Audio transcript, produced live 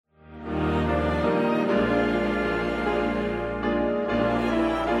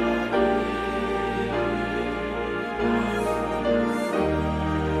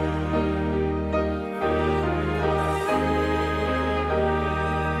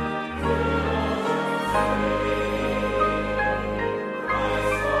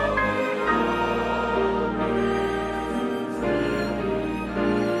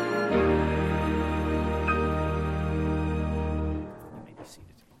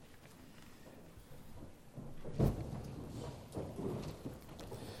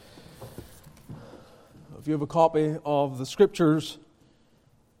you have a copy of the Scriptures,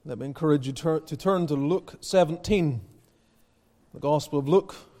 let me encourage you to turn to Luke 17, the Gospel of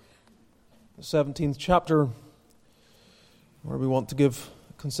Luke, the 17th chapter, where we want to give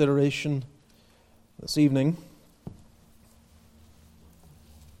consideration this evening.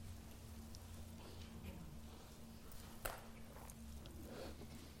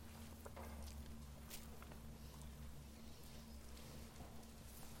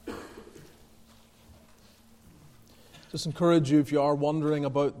 Just encourage you, if you are wondering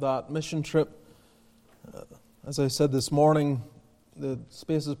about that mission trip, as I said this morning, the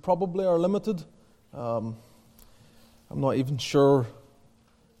spaces probably are limited. I'm not even sure.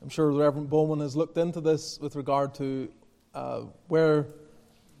 I'm sure the Reverend Bowman has looked into this with regard to where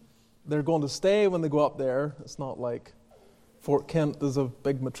they're going to stay when they go up there. It's not like Fort Kent is a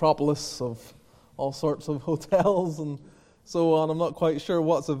big metropolis of all sorts of hotels and so on. I'm not quite sure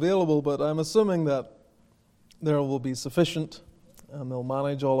what's available, but I'm assuming that there will be sufficient and they'll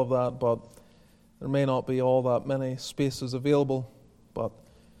manage all of that, but there may not be all that many spaces available. But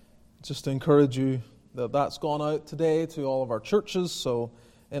just to encourage you that that's gone out today to all of our churches, so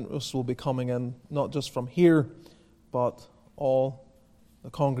interest will be coming in not just from here, but all the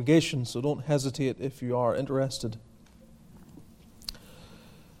congregation. So don't hesitate if you are interested.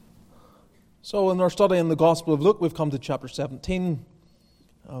 So in our study in the Gospel of Luke, we've come to chapter 17,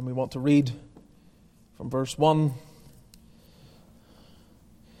 and we want to read from verse 1.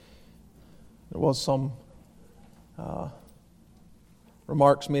 There was some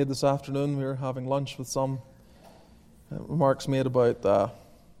remarks made this afternoon. We were having lunch with some remarks made about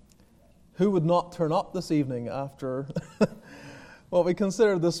who would not turn up this evening after what we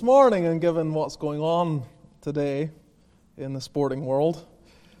considered this morning, and given what's going on today in the sporting world.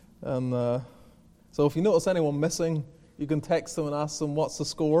 And so if you notice anyone missing, you can text them and ask them what's the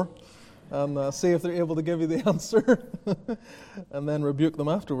score, and see if they're able to give you the answer, and then rebuke them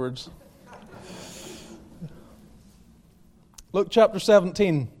afterwards. Luke chapter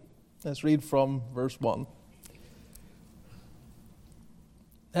 17. Let's read from verse 1.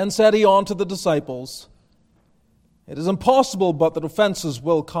 Then said he unto the disciples, It is impossible but that offenses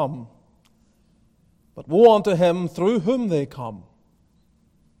will come. But woe unto him through whom they come.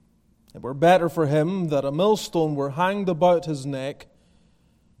 It were better for him that a millstone were hanged about his neck,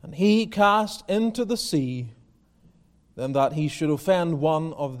 and he cast into the sea, than that he should offend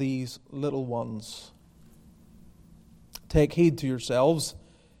one of these little ones. Take heed to yourselves.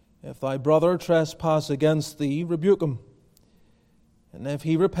 If thy brother trespass against thee, rebuke him. And if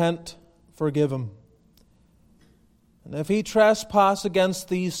he repent, forgive him. And if he trespass against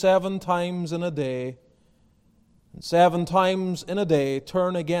thee 7 times in a day, and 7 times in a day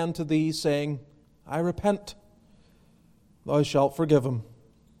turn again to thee, saying, I repent, thou shalt forgive him.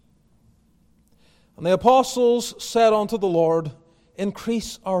 And the apostles said unto the Lord,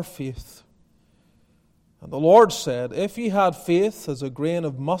 Increase our faith. And the Lord said, If ye had faith as a grain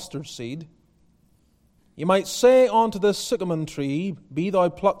of mustard seed, ye might say unto this sycamore tree, Be thou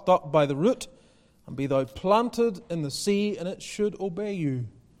plucked up by the root, and be thou planted in the sea, and it should obey you.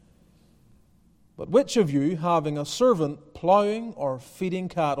 But which of you, having a servant plowing or feeding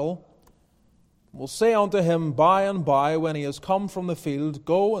cattle, will say unto him by and by, when he is come from the field,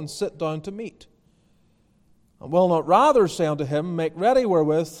 Go and sit down to meat? And will not rather say unto him, Make ready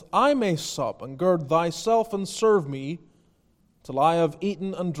wherewith I may sup, and gird thyself and serve me, till I have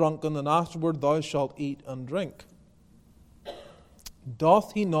eaten and drunken, and afterward thou shalt eat and drink?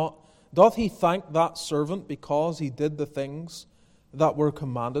 Doth he thank that servant because he did the things that were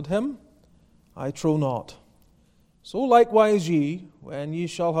commanded him? I trow not. So likewise ye, when ye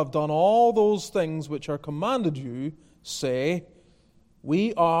shall have done all those things which are commanded you, say,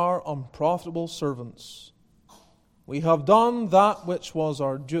 We are unprofitable servants. We have done that which was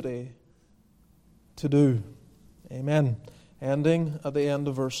our duty to do. Amen. Ending at the end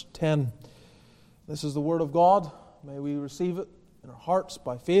of verse 10. This is the Word of God. May we receive it in our hearts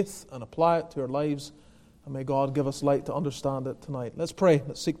by faith and apply it to our lives. And may God give us light to understand it tonight. Let's pray.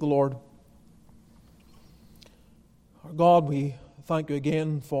 Let's seek the Lord. Our God, we thank you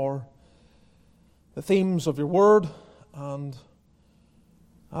again for the themes of your Word. And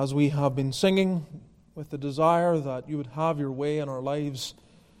as we have been singing, with the desire that you would have your way in our lives,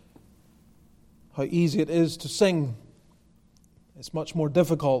 how easy it is to sing. It's much more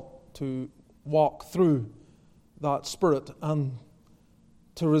difficult to walk through that spirit and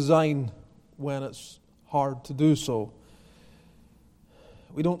to resign when it's hard to do so.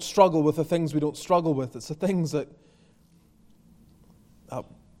 We don't struggle with the things we don't struggle with. It's the things that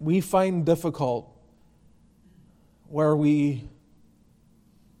we find difficult, where we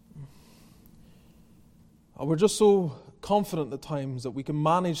We're just so confident at times that we can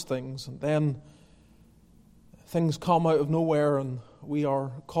manage things, and then things come out of nowhere and we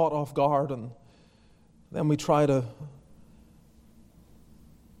are caught off guard, and then we try to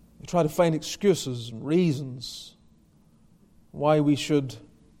find excuses and reasons why we should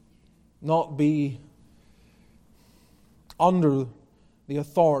not be under the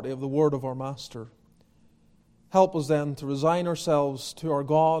authority of the word of our Master. Help us then to resign ourselves to our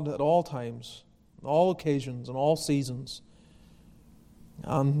God at all times, on all occasions, and all seasons,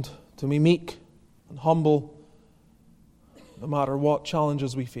 and to be meek and humble no matter what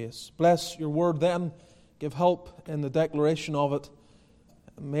challenges we face. Bless your word then. Give help in the declaration of it.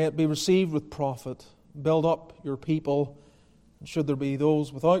 May it be received with profit. Build up your people. And should there be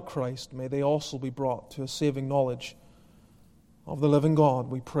those without Christ, may they also be brought to a saving knowledge of the living God,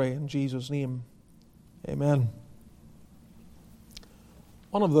 we pray in Jesus' name. Amen.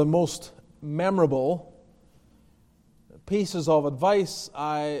 One of the most memorable pieces of advice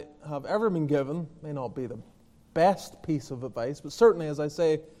I have ever been given, may not be the best piece of advice, but certainly, as I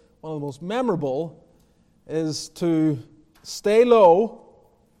say, one of the most memorable, is to stay low,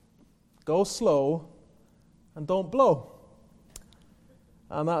 go slow, and don't blow.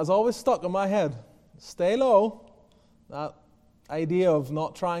 And that has always stuck in my head. Stay low, that idea of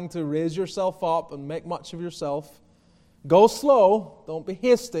not trying to raise yourself up and make much of yourself. Go slow, don't be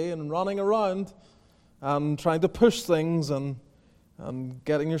hasty and running around and trying to push things and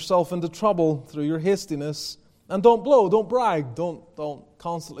getting yourself into trouble through your hastiness. And don't blow, don't brag, don't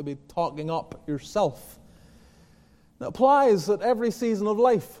constantly be talking up yourself. It applies at every season of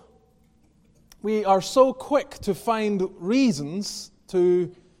life. We are so quick to find reasons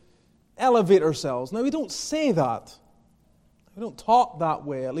to elevate ourselves. Now, we don't say that. We don't talk that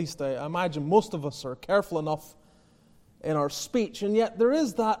way. At least I imagine most of us are careful enough in our speech. And yet there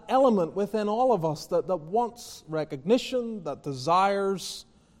is that element within all of us that wants recognition, that desires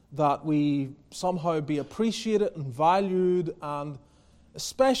that we somehow be appreciated and valued, and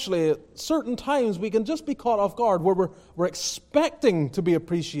especially at certain times we can just be caught off guard where we're expecting to be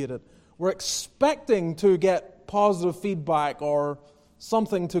appreciated. We're expecting to get positive feedback or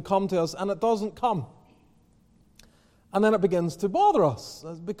something to come to us, and it doesn't come. And then it begins to bother us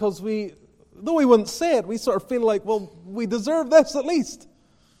because though we wouldn't say it, we sort of feel like, well, we deserve this at least.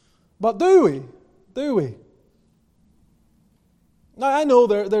 But do we? Do we? Now, I know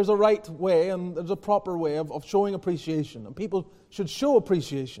there's a right way and there's a proper way of showing appreciation, and people should show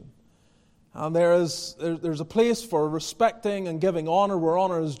appreciation. And there's a place for respecting and giving honor where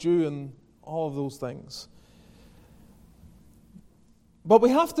honor is due and all of those things. But we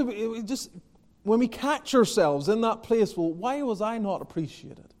have to when we catch ourselves in that place, well, why was I not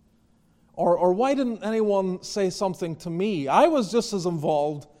appreciated? Or why didn't anyone say something to me? I was just as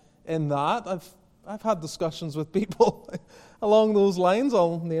involved in that. I've had discussions with people along those lines.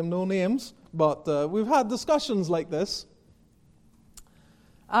 I'll name no names, but we've had discussions like this.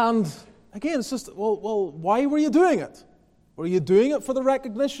 And again, it's just, well, why were you doing it? Were you doing it for the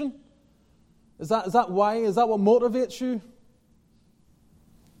recognition? Is that why? Is that what motivates you?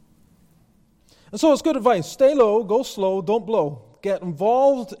 And so it's good advice. Stay low, go slow, don't blow. Get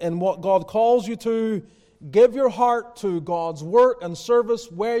involved in what God calls you to. Give your heart to God's work and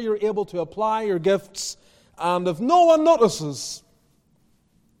service where you're able to apply your gifts. And if no one notices,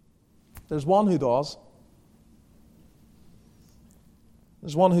 there's one who does.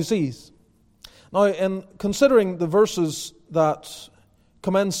 There's one who sees. Now, in considering the verses that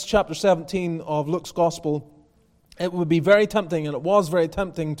commence chapter 17 of Luke's Gospel, it would be very tempting, and it was very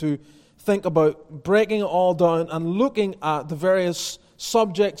tempting, to think about breaking it all down and looking at the various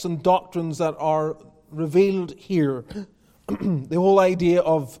subjects and doctrines that are revealed here. The whole idea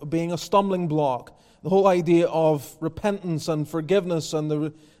of being a stumbling block, the whole idea of repentance and forgiveness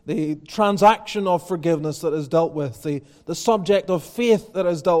and the transaction of forgiveness that is dealt with, the subject of faith that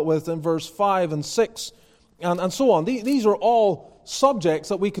is dealt with in verse 5 and 6, and so on. These are all subjects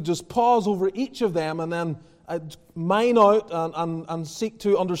that we could just pause over each of them and then mine out and seek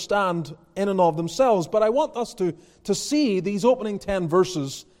to understand in and of themselves. But I want us to see these opening 10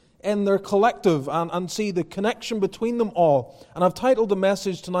 verses in their collective and see the connection between them all. And I've titled the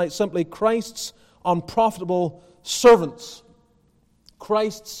message tonight simply, Christ's Unprofitable Servants.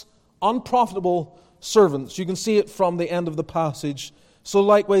 Christ's unprofitable servants. You can see it from the end of the passage. So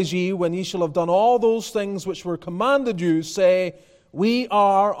likewise ye, when ye shall have done all those things which were commanded you, say, we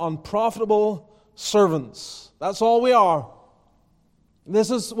are unprofitable servants. That's all we are. This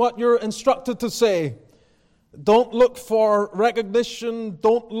is what you're instructed to say. Don't look for recognition.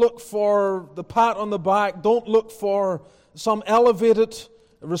 Don't look for the pat on the back. Don't look for some elevated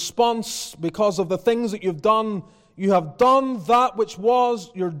response because of the things that you've done. You have done that which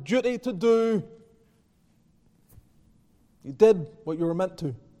was your duty to do. You did what you were meant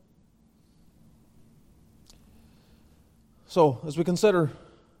to. So, as we consider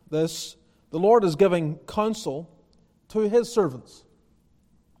this, the Lord is giving counsel to His servants,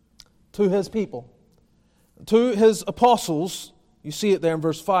 to His people, to His apostles. You see it there in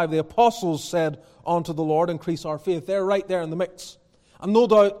verse 5. The apostles said unto the Lord, increase our faith. They're right there in the mix. And no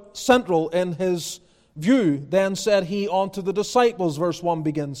doubt central in His view, then said He unto the disciples, verse 1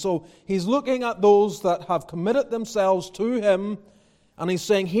 begins. So He's looking at those that have committed themselves to Him, and He's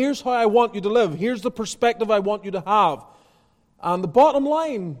saying, here's how I want you to live. Here's the perspective I want you to have. And the bottom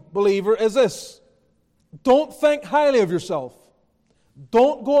line, believer, is this. Don't think highly of yourself.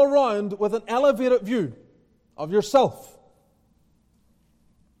 Don't go around with an elevated view of yourself.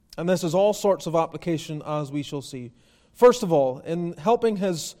 And this is all sorts of application, as we shall see. First of all, in helping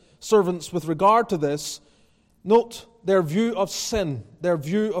His servants with regard to this, note their view of sin. Their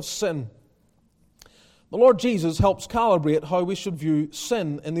view of sin. The Lord Jesus helps calibrate how we should view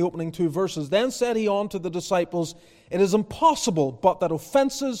sin in the opening two verses. Then said He unto the disciples, it is impossible but that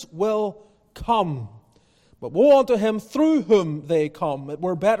offenses will come. But woe unto him through whom they come. It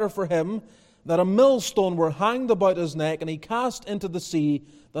were better for him that a millstone were hanged about his neck and he cast into the sea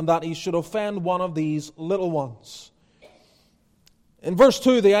than that he should offend one of these little ones. In verse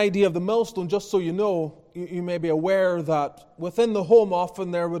 2, the idea of the millstone, just so you know, you may be aware that within the home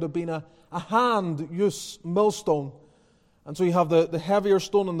often there would have been a hand-use millstone. And so you have the heavier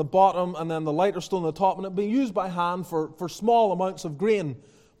stone on the bottom and then the lighter stone on the top, and it would be used by hand for small amounts of grain.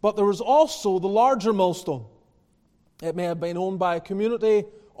 But there was also the larger millstone. It may have been owned by a community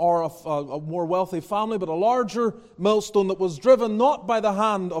or a more wealthy family, but a larger millstone that was driven not by the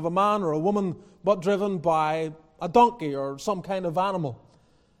hand of a man or a woman, but driven by a donkey or some kind of animal.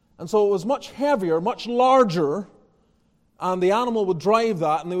 And so it was much heavier, much larger, and the animal would drive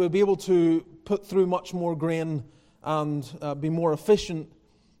that, and they would be able to put through much more grain and be more efficient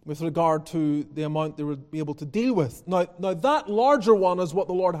with regard to the amount they would be able to deal with. Now that larger one is what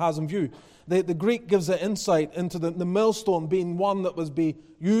the Lord has in view. The Greek gives an insight into the millstone being one that was be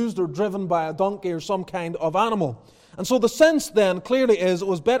used or driven by a donkey or some kind of animal. And so the sense then clearly is it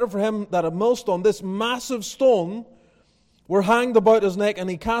was better for him that a millstone, this massive stone, were hanged about his neck and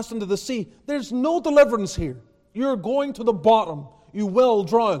he cast into the sea. There's no deliverance here. You're going to the bottom. You will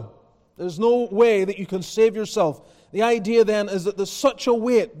drown. There's no way that you can save yourself. The idea then is that there's such a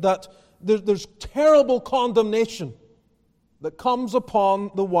weight that there's terrible condemnation that comes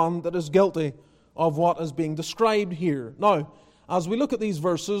upon the one that is guilty of what is being described here. Now, as we look at these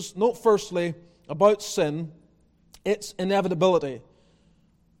verses, note firstly about sin, its inevitability.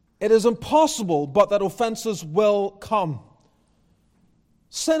 It is impossible but that offenses will come.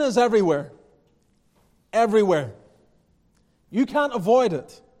 Sin is everywhere. Everywhere. You can't avoid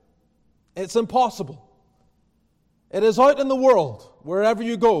it. It's impossible. It is out in the world. Wherever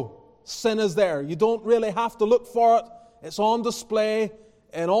you go, sin is there. You don't really have to look for it. It's on display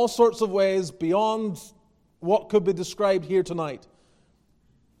in all sorts of ways beyond what could be described here tonight.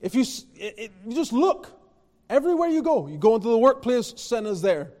 If you just look, everywhere you go into the workplace, sin is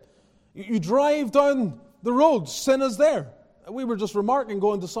there. You drive down the road, sin is there. We were just remarking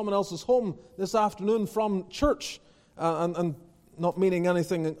going to someone else's home this afternoon from church, and not meaning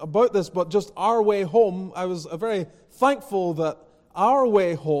anything about this, but just our way home. I was very thankful that our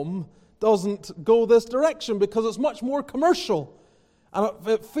way home doesn't go this direction because it's much more commercial. And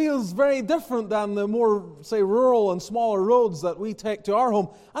it feels very different than the more, say, rural and smaller roads that we take to our home.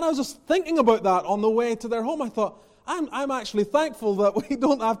 And I was just thinking about that on the way to their home. I thought, I'm actually thankful that we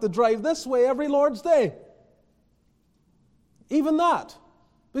don't have to drive this way every Lord's Day. Even that.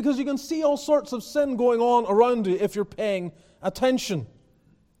 Because you can see all sorts of sin going on around you if you're paying attention.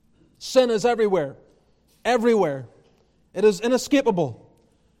 Sin is everywhere. Everywhere. It is inescapable.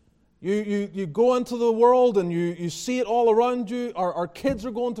 You go into the world and you see it all around you. Our kids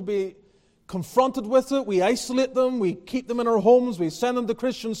are going to be confronted with it. We isolate them. We keep them in our homes. We send them to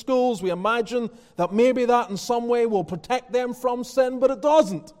Christian schools. We imagine that maybe that in some way will protect them from sin, but it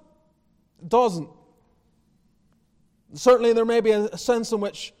doesn't. It doesn't. Certainly there may be a sense in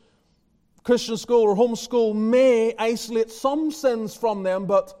which Christian school or homeschool may isolate some sins from them,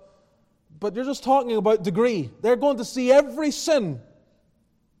 but you're just talking about degree. They're going to see every sin,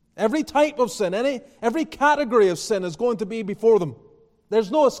 every type of sin, every category of sin is going to be before them.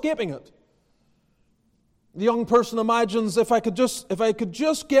 There's no escaping it. The young person imagines if I could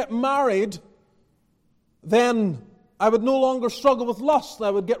just get married, then I would no longer struggle with lust. I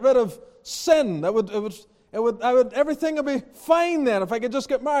would get rid of sin. everything would be fine then if I could just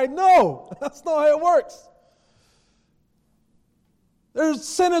get married. No, that's not how it works.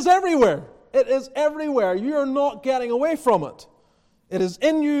 Sin is everywhere. It is everywhere. You are not getting away from it. It is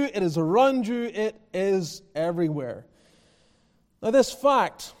in you. It is around you. It is everywhere. Now this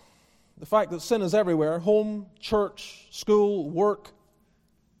fact, the fact that sin is everywhere, home, church, school, work,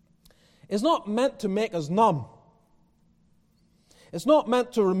 is not meant to make us numb. It's not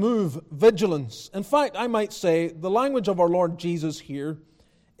meant to remove vigilance. In fact, I might say the language of our Lord Jesus here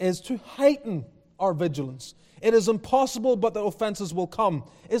is to heighten our vigilance. It is impossible, but the offenses will come.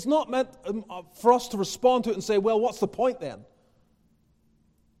 It's not meant for us to respond to it and say, well, what's the point then?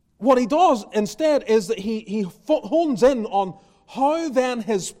 What he does instead is that he hones in on how then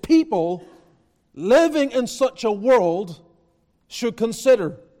his people living in such a world should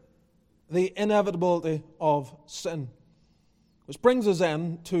consider the inevitability of sin. Which brings us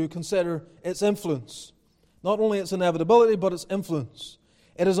in to consider its influence. Not only its inevitability, but its influence.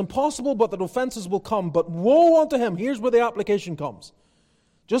 It is impossible, but that offenses will come. But woe unto him. Here's where the application comes.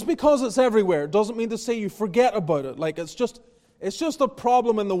 Just because it's everywhere doesn't mean to say you forget about it. Like it's just a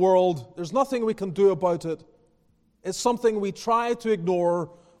problem in the world. There's nothing we can do about it. It's something we try to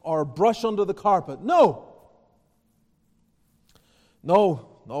ignore or brush under the carpet. No.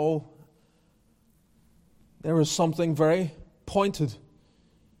 There is something very pointed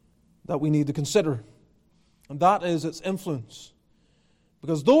that we need to consider. And that is its influence.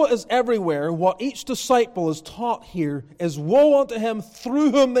 Because though it is everywhere, what each disciple is taught here is woe unto him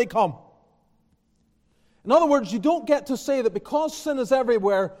through whom they come. In other words, you don't get to say that because sin is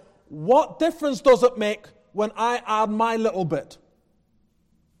everywhere, what difference does it make when I add my little bit?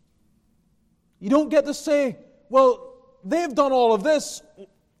 You don't get to say, well, they've done all of this.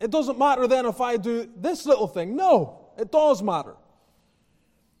 It doesn't matter then if I do this little thing. No, it does matter.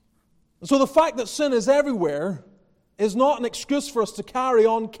 And so the fact that sin is everywhere is not an excuse for us to carry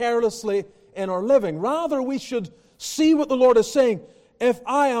on carelessly in our living. Rather, we should see what the Lord is saying. If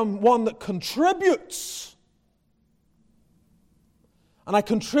I am one that contributes, and I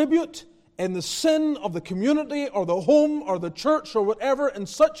contribute in the sin of the community or the home or the church or whatever in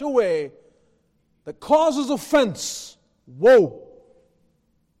such a way that causes offense, woe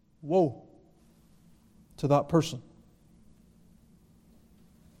to that person.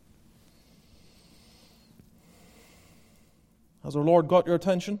 Has our Lord got your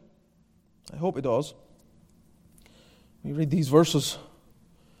attention? I hope He does. We read these verses.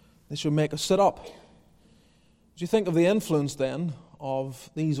 They should make us sit up. As you think of the influence then of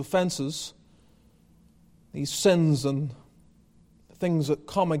these offenses, these sins and things that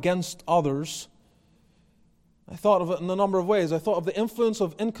come against others, I thought of it in a number of ways. I thought of the influence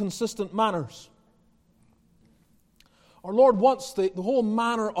of inconsistent manners. Our Lord wants the whole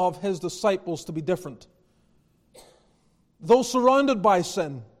manner of His disciples to be different. Though surrounded by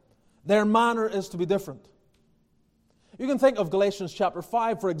sin, their manner is to be different. You can think of Galatians chapter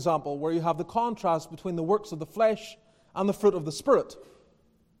 5, for example, where you have the contrast between the works of the flesh and the fruit of the Spirit.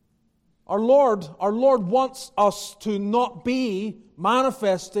 Our Lord wants us to not be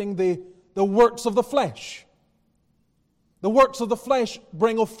manifesting the works of the flesh. The works of the flesh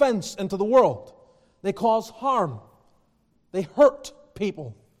bring offense into the world. They cause harm. They hurt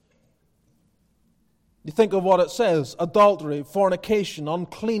people. You think of what it says: adultery, fornication,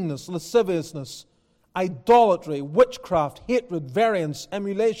 uncleanness, lasciviousness, idolatry, witchcraft, hatred, variance,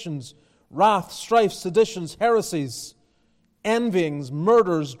 emulations, wrath, strife, seditions, heresies, envyings,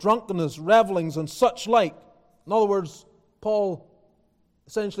 murders, drunkenness, revelings, and such like. In other words, Paul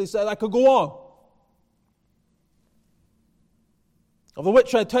essentially said, I could go on. Of the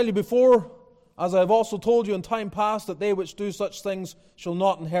which I tell you before, as I have also told you in time past, that they which do such things shall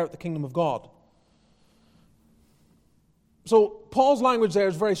not inherit the kingdom of God. So Paul's language there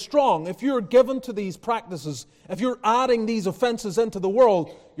is very strong. If you're given to these practices, if you're adding these offenses into the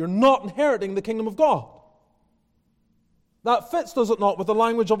world, you're not inheriting the kingdom of God. That fits, does it not, with the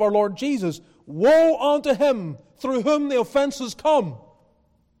language of our Lord Jesus? Woe unto him through whom the offenses come.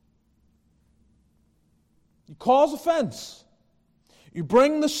 You cause offense. You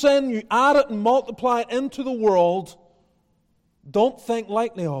bring the sin, you add it and multiply it into the world. Don't think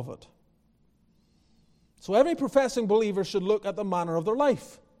lightly of it. So every professing believer should look at the manner of their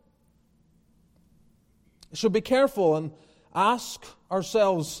life. Should be careful and ask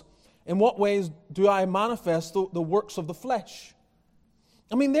ourselves, in what ways do I manifest the works of the flesh?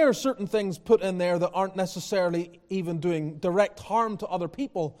 I mean, there are certain things put in there that aren't necessarily even doing direct harm to other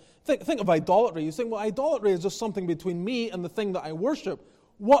people. Think of idolatry. You think, well, idolatry is just something between me and the thing that I worship.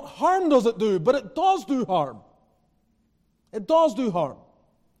 What harm does it do? But it does do harm. It does do harm.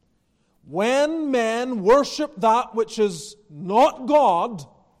 When men worship that which is not God,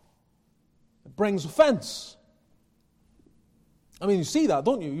 it brings offense. I mean, you see that,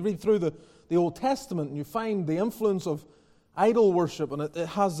 don't you? You read through the Old Testament and you find the influence of idol worship, and it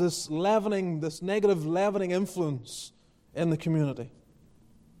has this leavening, this negative leavening influence in the community.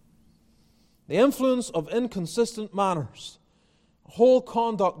 The influence of inconsistent manners, the whole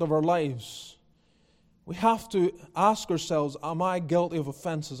conduct of our lives. We have to ask ourselves, am I guilty of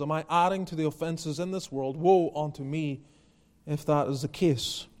offenses? Am I adding to the offenses in this world? Woe unto me if that is the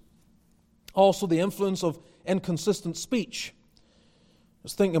case. Also, the influence of inconsistent speech. I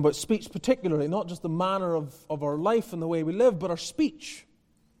was thinking about speech particularly, not just the manner of our life and the way we live, but our speech.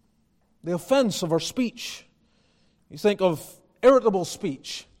 The offense of our speech. You think of irritable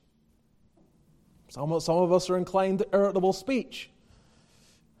speech. Some of us are inclined to irritable speech.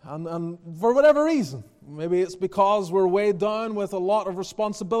 And for whatever reason. Maybe it's because we're weighed down with a lot of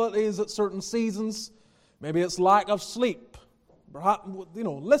responsibilities at certain seasons. Maybe it's lack of sleep. Perhaps,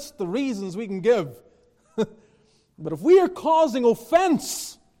 list the reasons we can give. But if we are causing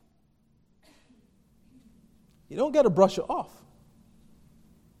offense, you don't get to brush it off.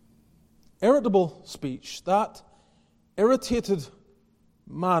 Irritable speech, that irritated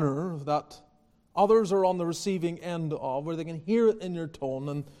manner that others are on the receiving end of, where they can hear it in your tone,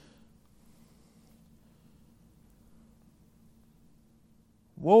 and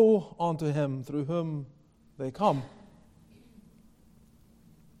woe unto him through whom they come.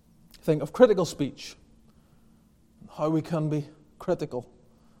 Think of critical speech, how we can be critical.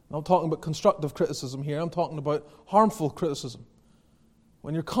 I'm not talking about constructive criticism here, I'm talking about harmful criticism.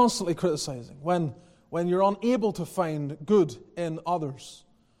 When you're constantly criticizing, when you're unable to find good in others.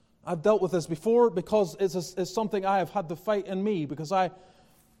 I've dealt with this before because it's something I have had to fight in me, because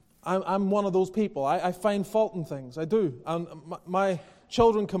I'm one of those people. I find fault in things. I do. And my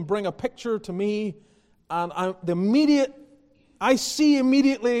children can bring a picture to me, and I see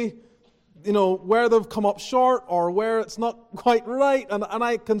immediately, where they've come up short or where it's not quite right, and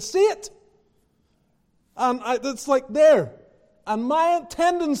I can see it. And it's like there. And my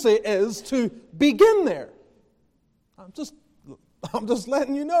tendency is to begin there. I'm just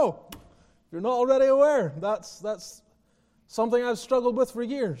letting you know. If you're not already aware, that's something I've struggled with for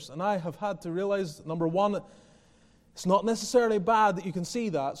years. And I have had to realize, number one, it's not necessarily bad that you can see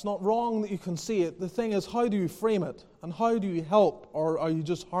that. It's not wrong that you can see it. The thing is, how do you frame it? And how do you help? Or are you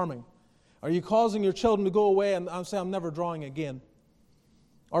just harming? Are you causing your children to go away and say, I'm never drawing again?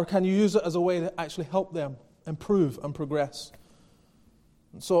 Or can you use it as a way to actually help them improve and progress?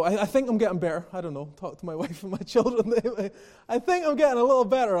 So I think I'm getting better. I don't know. Talk to my wife and my children. I think I'm getting a little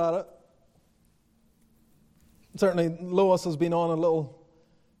better at it. Certainly, Lois has been on a little,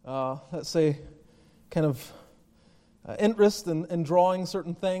 let's say, kind of interest in drawing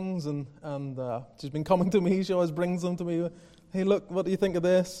certain things, and she's been coming to me. She always brings them to me. Hey, look, what do you think of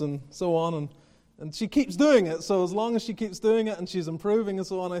this? And so on. And she keeps doing it. So as long as she keeps doing it and she's improving and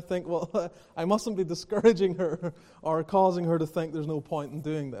so on, I think, well, I mustn't be discouraging her or causing her to think there's no point in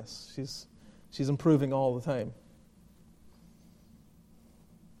doing this. She's improving all the time.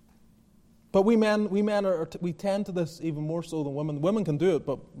 But we men we tend to this even more so than women. Women can do it,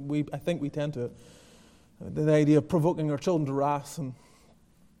 but I think we tend to it. The idea of provoking our children to wrath and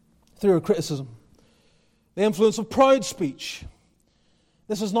through criticism. The influence of proud speech.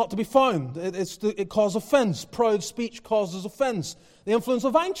 This is not to be found. It causes offense. Proud speech causes offense. The influence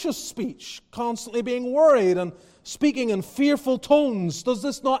of anxious speech, constantly being worried and speaking in fearful tones. Does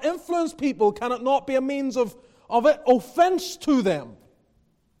this not influence people? Can it not be a means of offense to them?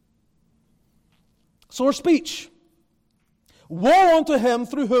 Sore speech. Woe unto him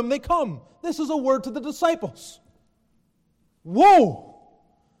through whom they come. This is a word to the disciples. Woe!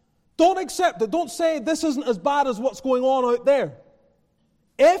 Don't accept it. Don't say this isn't as bad as what's going on out there.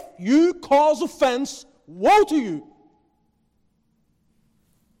 If you cause offense, woe to you.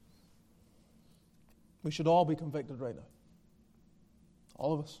 We should all be convicted right now.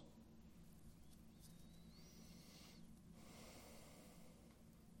 All of us.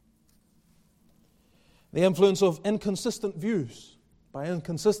 The influence of inconsistent views. By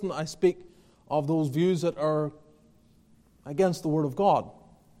inconsistent, I speak of those views that are against the Word of God.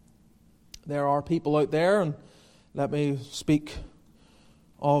 There are people out there, and let me speak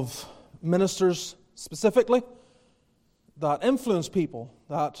of ministers specifically, that influence people,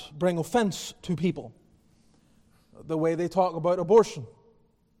 that bring offense to people. The way they talk about abortion.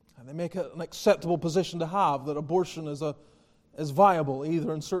 And they make it an acceptable position to have, that abortion is viable,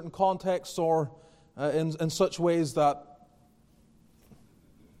 either in certain contexts or in such ways that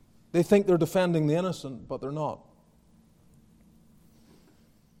they think they're defending the innocent, but they're not.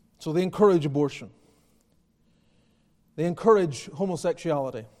 So they encourage abortion. They encourage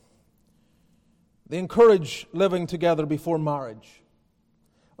homosexuality. They encourage living together before marriage.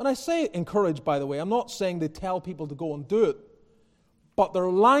 When I say encourage, by the way, I'm not saying they tell people to go and do it, but their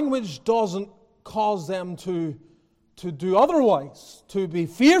language doesn't cause them to do otherwise, to be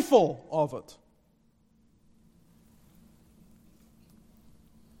fearful of it.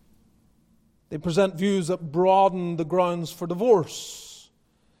 They present views that broaden the grounds for divorce.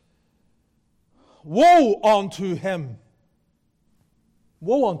 Woe unto him!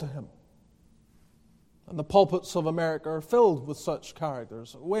 Woe unto him! And the pulpits of America are filled with such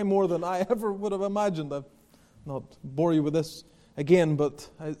characters, way more than I ever would have imagined. I'll not bore you with this again, but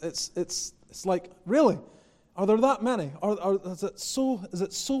it's like, really? Are there that many? Is it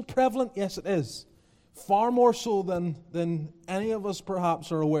so prevalent? Yes, it is. Far more so than any of us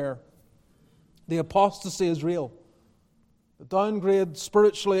perhaps are aware. The apostasy is real. The downgrade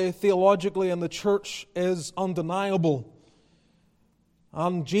spiritually, theologically in the church is undeniable.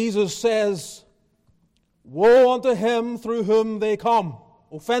 And Jesus says, woe unto him through whom they come.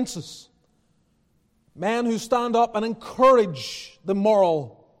 Offenses. Men who stand up and encourage the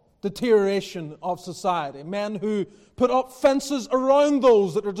moral deterioration of society. Men who put up fences around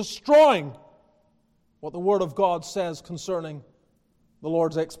those that are destroying what the Word of God says concerning the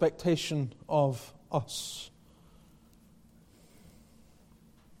Lord's expectation of us.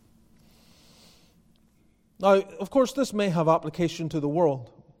 Now, of course, this may have application to the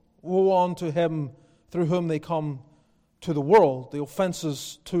world. Woe unto him through whom they come to the world, the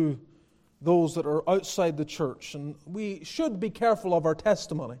offenses to those that are outside the church. And we should be careful of our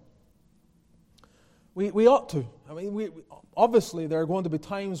testimony. We ought to. I mean, obviously there are going to be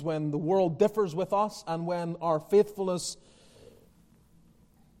times when the world differs with us and when our faithfulness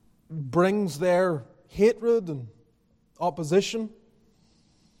brings their hatred and opposition.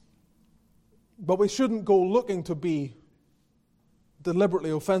 But we shouldn't go looking to be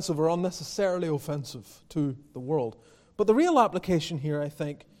deliberately offensive or unnecessarily offensive to the world. But the real application here, I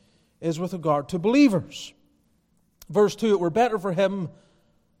think, is with regard to believers. Verse 2, it were better for him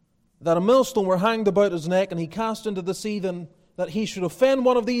that a millstone were hanged about his neck and he cast into the sea than that he should offend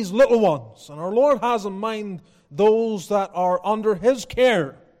one of these little ones. And our Lord has in mind those that are under his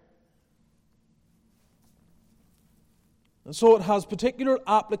care. And so it has particular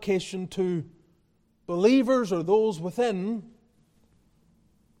application to believers or those within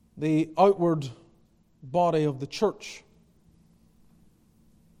the outward body of the church.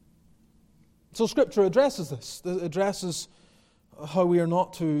 So Scripture addresses this. It addresses how we are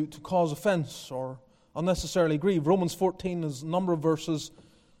not to cause offense or unnecessarily grieve. Romans 14 is a number of verses.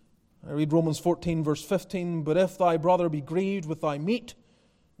 I read Romans 14 verse 15. But if thy brother be grieved with thy meat,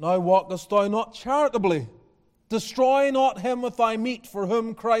 now walkest thou not charitably. Destroy not him with thy meat for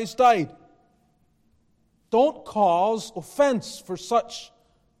whom Christ died. Don't cause offense for such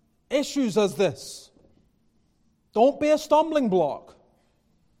issues as this. Don't be a stumbling block.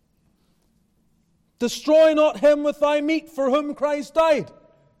 Destroy not him with thy meat for whom Christ died.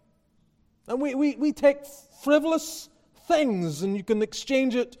 And we take frivolous things and you can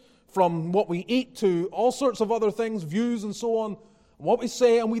exchange it from what we eat to all sorts of other things, views and so on, what we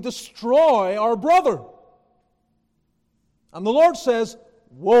say, and we destroy our brother. And the Lord says,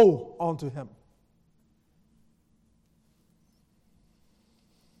 woe unto him.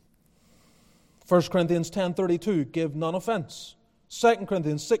 First Corinthians 10:32, give none offense. 2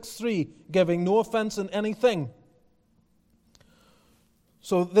 Corinthians 6:3, giving no offense in anything.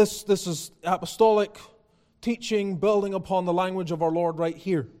 So this is apostolic teaching building upon the language of our Lord right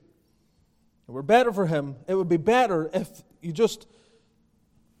here. It were better for him. It would be better if you just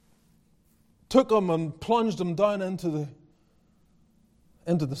took him and plunged him down into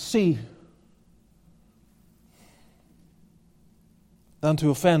the sea than to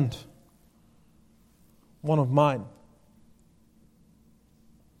offend one of mine.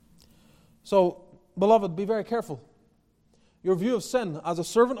 So, beloved, be very careful. Your view of sin as a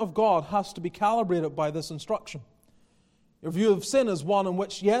servant of God has to be calibrated by this instruction. Your view of sin is one in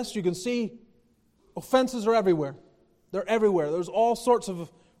which, yes, you can see offenses are everywhere. They're everywhere. There's all sorts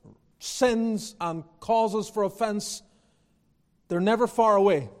of sins and causes for offense. They're never far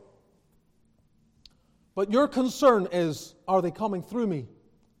away. But your concern is, are they coming through me?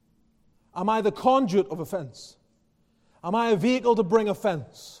 Am I the conduit of offense? Am I a vehicle to bring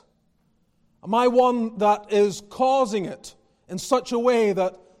offense? Am I one that is causing it in such a way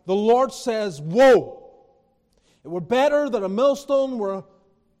that the Lord says, woe? It were better that a millstone were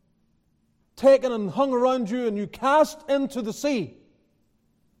taken and hung around you and you cast into the sea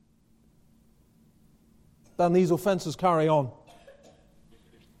than these offenses carry on.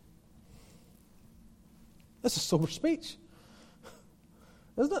 This is sober speech,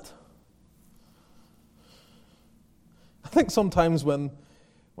 isn't it? I think sometimes when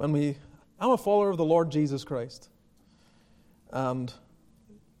I'm a follower of the Lord Jesus Christ, and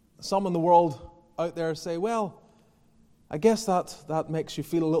some in the world out there say, well, I guess that makes you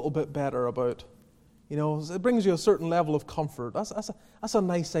feel a little bit better about, it brings you a certain level of comfort. That's a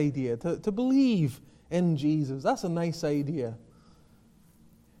nice idea. To believe in Jesus, that's a nice idea.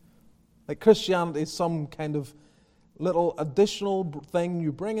 Like Christianity is some kind of little additional thing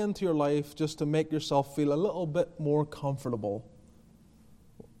you bring into your life just to make yourself feel a little bit more comfortable.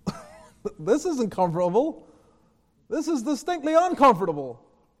 This isn't comfortable. This is distinctly uncomfortable.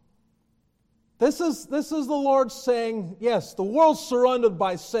 This is the Lord saying, yes, the world's surrounded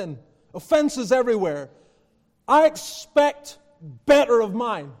by sin. Offenses everywhere. I expect better of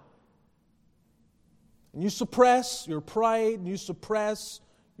mine. And you suppress your pride, and you suppress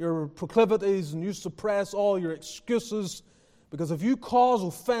your proclivities, and you suppress all your excuses, because if you cause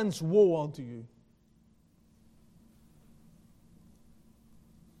offense, woe unto you.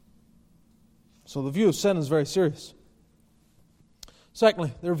 So the view of sin is very serious.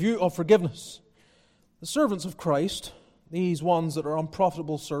 Secondly, their view of forgiveness. The servants of Christ, these ones that are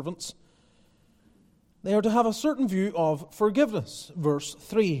unprofitable servants, they are to have a certain view of forgiveness. Verse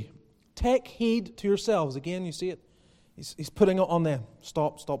 3, take heed to yourselves. Again, you see it. He's putting it on them.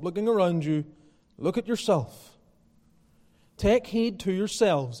 Stop looking around you. Look at yourself. Take heed to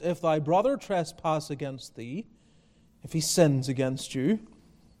yourselves. If thy brother trespass against thee, if he sins against you,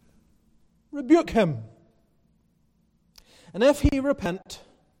 rebuke him. And if he repent,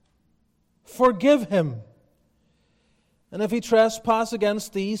 forgive him. And if he trespass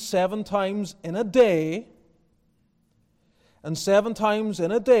against thee 7 times in a day, and 7 times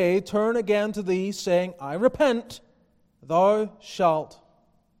in a day turn again to thee, saying, I repent, thou shalt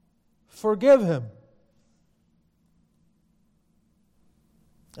forgive him.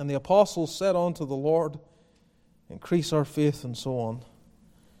 And the apostles said unto the Lord, increase our faith, and so on.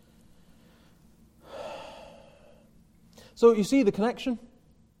 So you see the connection?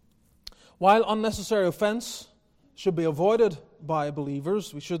 While unnecessary offense should be avoided by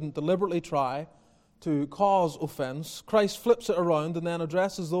believers, we shouldn't deliberately try to cause offense, Christ flips it around and then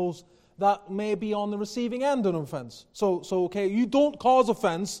addresses those that may be on the receiving end of an offense. So okay, you don't cause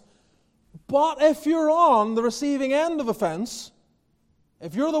offense, but if you're on the receiving end of offense,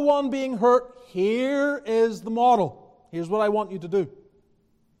 if you're the one being hurt, here is the model. Here's what I want you to do.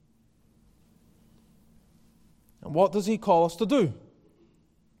 And what does he call us to do?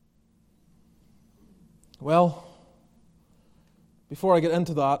 Well, before I get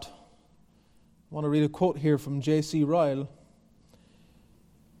into that, I want to read a quote here from J.C. Ryle,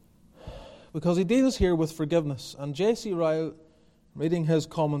 because he deals here with forgiveness. And J.C. Ryle, reading his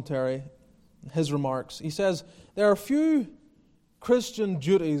commentary, his remarks, he says, there are few Christian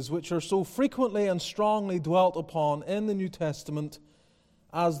duties which are so frequently and strongly dwelt upon in the New Testament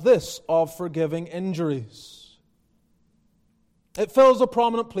as this of forgiving injuries. It fills a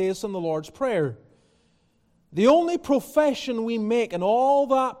prominent place in the Lord's Prayer. The only profession we make in all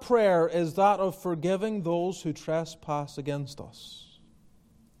that prayer is that of forgiving those who trespass against us.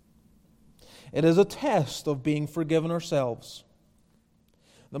 It is a test of being forgiven ourselves.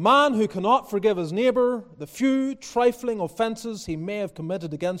 The man who cannot forgive his neighbor the few trifling offenses he may have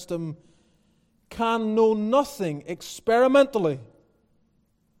committed against him can know nothing experimentally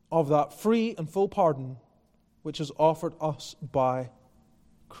of that free and full pardon which is offered us by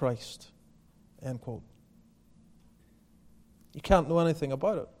Christ. End quote. You can't know anything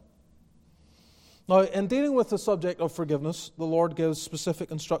about it. Now, in dealing with the subject of forgiveness, the Lord gives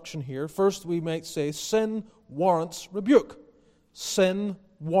specific instruction here. First, we might say, sin warrants rebuke. Sin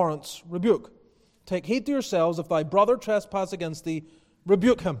warrants rebuke. Take heed to yourselves, if thy brother trespass against thee,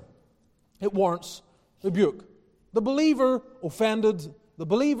 rebuke him. It warrants rebuke. The believer offended, the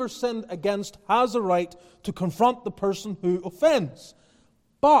believer sinned against, has a right to confront the person who offends.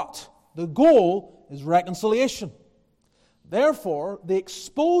 But the goal is reconciliation. Therefore, the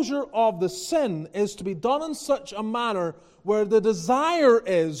exposure of the sin is to be done in such a manner where the desire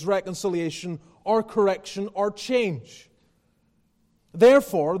is reconciliation or correction or change.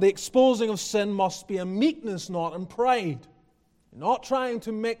 Therefore, the exposing of sin must be in meekness, not in pride. You're not trying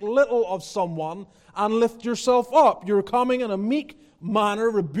to make little of someone and lift yourself up. You're coming in a meek manner,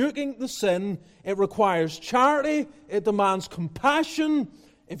 rebuking the sin. It requires charity. It demands compassion.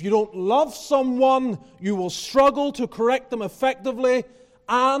 If you don't love someone, you will struggle to correct them effectively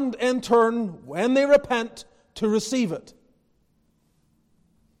and, in turn, when they repent, to receive it.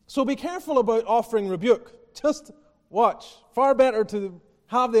 So be careful about offering rebuke. Just watch. Far better to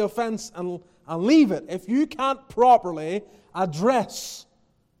have the offense and leave it if you can't properly address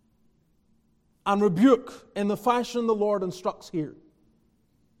and rebuke in the fashion the Lord instructs here.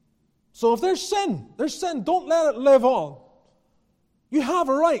 So if there's sin. Don't let it live on. You have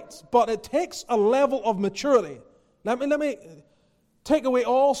a right, but it takes a level of maturity. Let me take away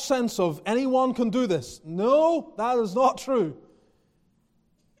all sense of anyone can do this. No, that is not true.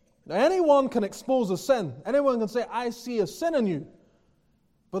 Now, anyone can expose a sin. Anyone can say, I see a sin in you.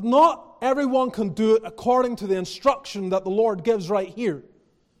 But not everyone can do it according to the instruction that the Lord gives right here.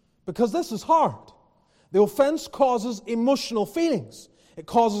 Because this is hard. The offense causes emotional feelings. It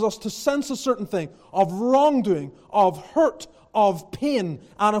causes us to sense a certain thing of wrongdoing, of hurt, of pain.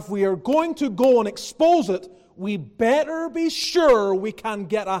 And if we are going to go and expose it, we better be sure we can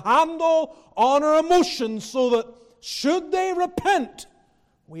get a handle on our emotions so that should they repent,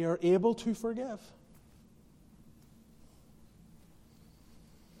 we are able to forgive.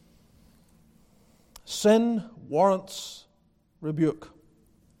 Sin warrants rebuke.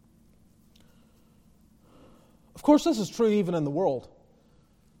 Of course, this is true even in the world.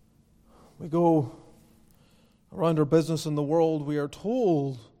 We go around our business in the world, we are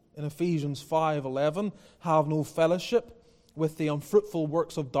told in Ephesians 5:11, have no fellowship with the unfruitful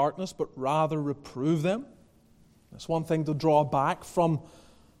works of darkness, but rather reprove them. It's one thing to draw back from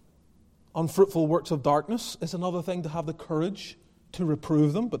unfruitful works of darkness. It's another thing to have the courage to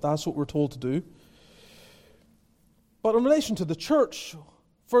reprove them, but that's what we're told to do. But in relation to the church,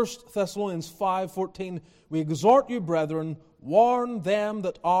 1 Thessalonians 5:14, we exhort you, brethren, warn them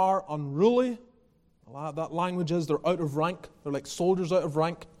that are unruly. That language is they're out of rank. They're like soldiers out of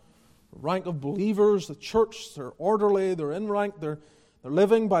rank. The rank of believers, the church, they're orderly, they're in rank, they're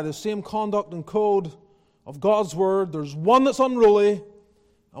living by the same conduct and code of God's word. There's one that's unruly,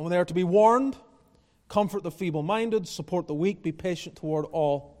 and when they are to be warned, comfort the feeble-minded, support the weak, be patient toward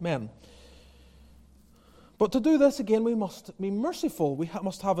all men. But to do this, again, we must be merciful. We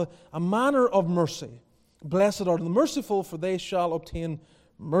must have a manner of mercy. Blessed are the merciful, for they shall obtain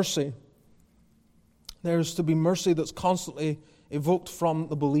mercy. There's to be mercy that's constantly evoked from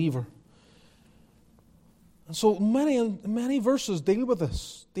the believer. And so many verses deal with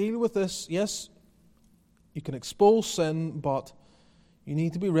this. Yes, you can expose sin, but you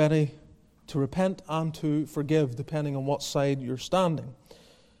need to be ready to repent and to forgive, depending on what side you're standing.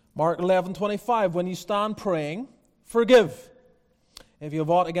 Mark 11:25, when you stand praying, forgive, if you have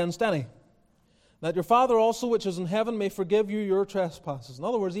aught against any, that your Father also which is in heaven may forgive you your trespasses. In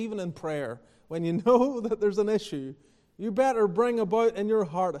other words, even in prayer, when you know that there's an issue, you better bring about in your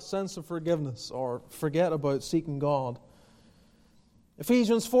heart a sense of forgiveness, or forget about seeking God.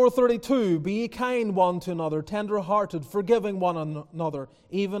 Ephesians 4:32, be ye kind one to another, tender-hearted, forgiving one another,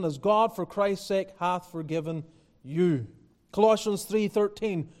 even as God for Christ's sake hath forgiven you. Colossians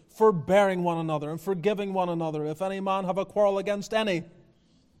 3:13, forbearing one another and forgiving one another, if any man have a quarrel against any,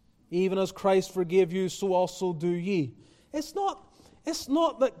 even as Christ forgave you, so also do ye. It's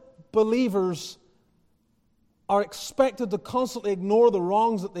not that believers are expected to constantly ignore the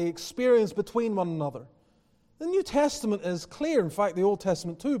wrongs that they experience between one another. The New Testament is clear, in fact the Old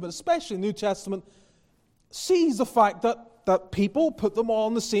Testament too, but especially the New Testament sees the fact that people, put them all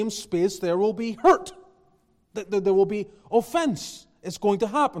in the same space, there will be hurt. There will be offense. It's going to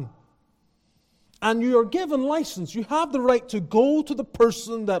happen. And you are given license. You have the right to go to the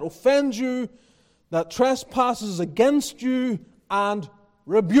person that offends you, that trespasses against you, and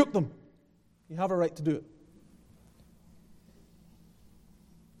rebuke them. You have a right to do it.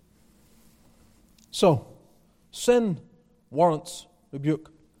 So, sin warrants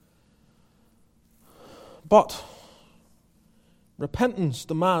rebuke. But repentance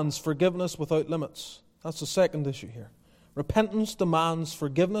demands forgiveness without limits. That's the second issue here. Repentance demands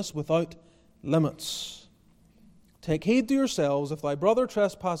forgiveness without limits. Take heed to yourselves, if thy brother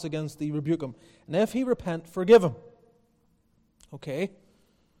trespass against thee, rebuke him. And if he repent, forgive him. Okay?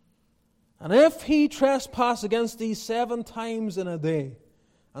 And if he trespass against thee 7 times in a day,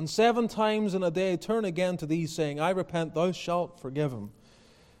 and 7 times in a day turn again to thee, saying, I repent, thou shalt forgive him.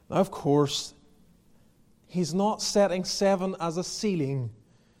 Now, of course, he's not setting 7 as a ceiling,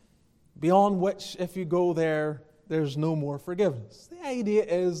 beyond which, if you go there, there's no more forgiveness. The idea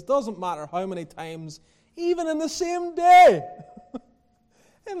is, doesn't matter how many times, even in the same day,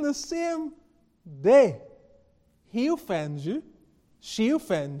 in the same day, he offends you, she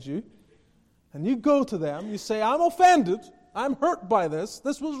offends you, and you go to them, you say, I'm offended, I'm hurt by this,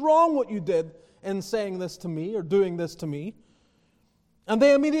 this was wrong what you did in saying this to me or doing this to me. And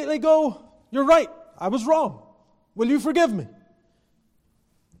they immediately go, you're right, I was wrong. Will you forgive me?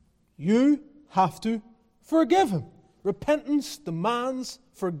 You have to forgive him. Repentance demands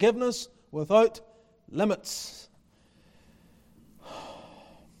forgiveness without limits.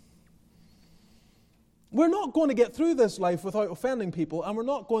 We're not going to get through this life without offending people, and we're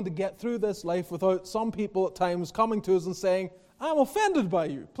not going to get through this life without some people at times coming to us and saying, I'm offended by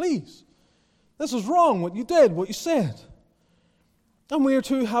you, please. This is wrong, what you did, what you said. And we are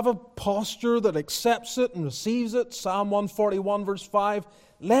to have a posture that accepts it and receives it. Psalm 141 verse 5,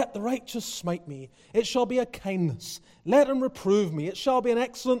 let the righteous smite me. It shall be a kindness. Let him reprove me. It shall be an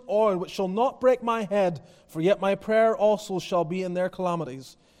excellent oil which shall not break my head, for yet my prayer also shall be in their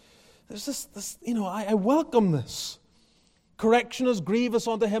calamities. There's this, I welcome this. Correction is grievous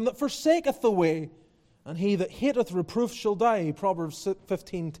unto him that forsaketh the way, and he that hateth reproof shall die. Proverbs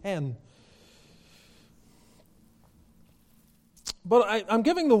 15:10. But I'm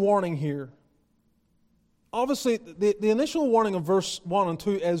giving the warning here. Obviously, the initial warning of verse 1 and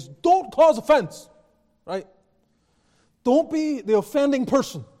 2 is don't cause offense, right? Don't be the offending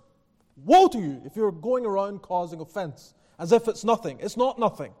person. Woe to you if you're going around causing offense as if it's nothing. It's not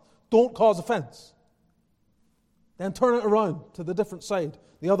nothing. Don't cause offense. Then turn it around to the different side,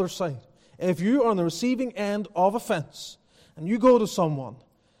 the other side. If you are on the receiving end of offense and you go to someone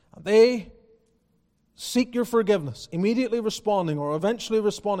and they seek your forgiveness, immediately responding or eventually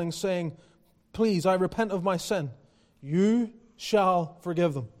responding saying, please, I repent of my sin, you shall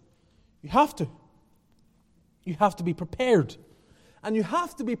forgive them. You have to. You have to be prepared. And you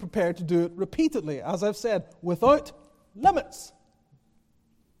have to be prepared to do it repeatedly, as I've said, without limits.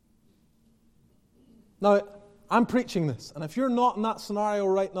 Now, I'm preaching this, and if you're not in that scenario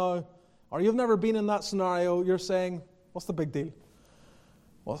right now, or you've never been in that scenario, you're saying, what's the big deal?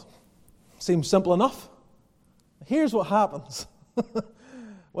 Well, seems simple enough. Here's what happens.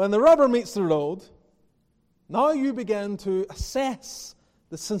 When the rubber meets the road, now you begin to assess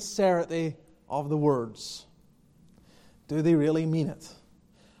the sincerity of the words. Do they really mean it?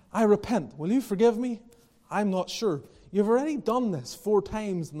 I repent. Will you forgive me? I'm not sure. You've already done this 4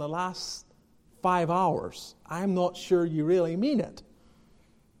 times in the last 5 hours. I'm not sure you really mean it.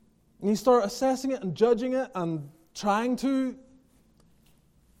 And you start assessing it and judging it and trying to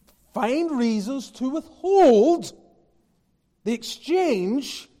find reasons to withhold the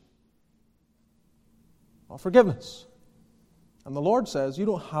exchange of forgiveness. And the Lord says you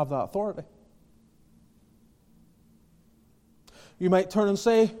don't have that authority. You might turn and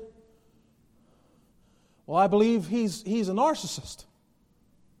say, well, I believe he's a narcissist.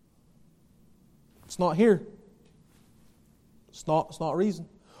 It's not here. It's not a reason.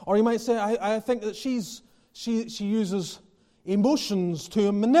 Or you might say, I think that she uses emotions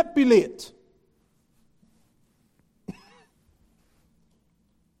to manipulate.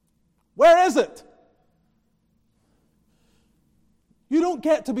 Where is it? You don't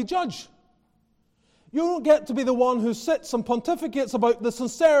get to be judge. You don't get to be the one who sits and pontificates about the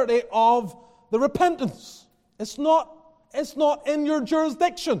sincerity of the repentance. It's not in your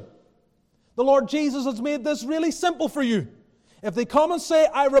jurisdiction. The Lord Jesus has made this really simple for you. If they come and say,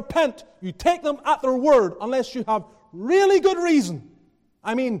 I repent, you take them at their word unless you have really good reason.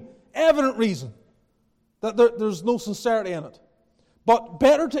 I mean, evident reason that there's no sincerity in it. But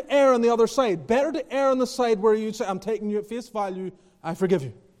better to err on the other side. Better to err on the side where you say, I'm taking you at face value, I forgive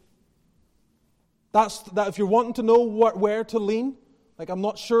you. That if you're wanting to know where to lean, like I'm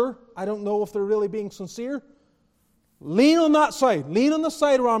not sure, I don't know if they're really being sincere, lean on that side. Lean on the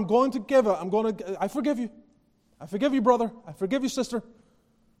side where I'm going to give it. I forgive you. I forgive you, brother. I forgive you, sister.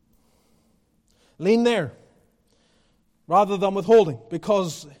 Lean there rather than withholding,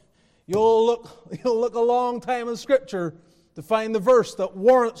 because you'll look a long time in Scripture to find the verse that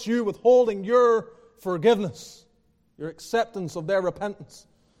warrants you withholding your forgiveness, your acceptance of their repentance.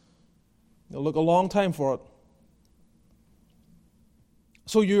 You'll look a long time for it.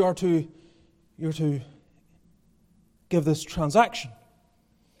 So you're to give this transaction.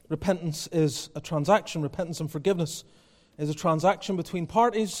 Repentance is a transaction. Repentance and forgiveness is a transaction between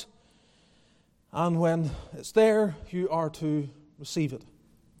parties. And when it's there, you are to receive it.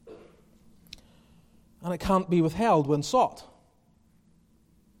 And it can't be withheld when sought.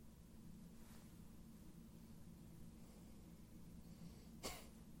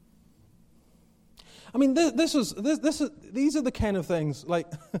 I mean, these are the kind of things, like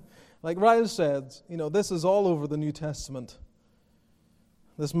Ryle said, this is all over the New Testament.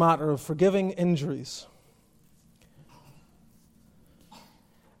 This matter of forgiving injuries.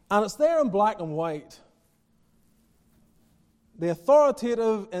 And it's there in black and white. The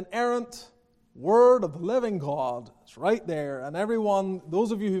authoritative, inerrant Word of the living God. It's right there. And everyone,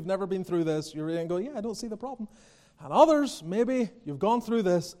 those of you who've never been through this, you're reading and going, yeah, I don't see the problem. And others, maybe you've gone through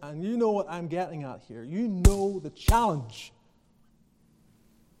this and you know what I'm getting at here. You know the challenge.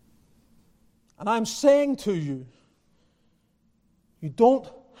 And I'm saying to you, you don't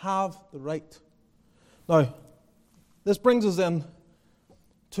have the right. Now, this brings us in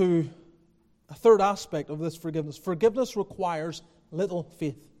to a third aspect of this forgiveness. Forgiveness requires little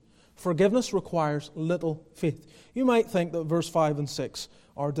faith. Forgiveness requires little faith. You might think that verse 5 and 6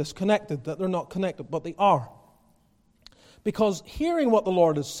 are disconnected, that they're not connected, but they are. Because hearing what the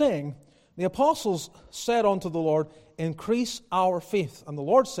Lord is saying, the apostles said unto the Lord, increase our faith. And the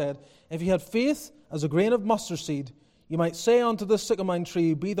Lord said, if you had faith as a grain of mustard seed, you might say unto this sycamore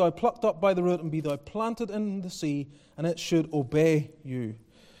tree, be thou plucked up by the root, and be thou planted in the sea, and it should obey you.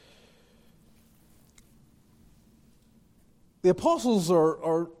 The apostles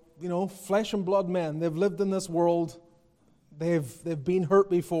are flesh and blood men. They've lived in this world. They've been hurt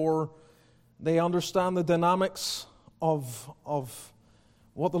before. They understand the dynamics of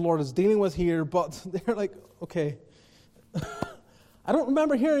what the Lord is dealing with here, but they're like, okay, I don't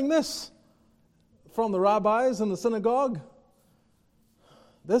remember hearing this from the rabbis in the synagogue.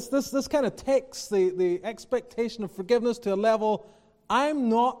 This kind of takes the expectation of forgiveness to a level I'm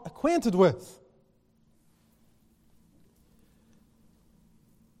not acquainted with.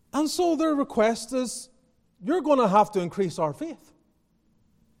 And so their request is, you're going to have to increase our faith.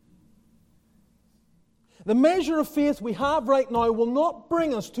 The measure of faith we have right now will not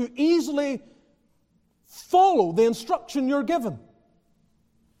bring us to easily follow the instruction you're given.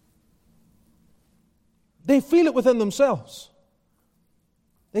 They feel it within themselves.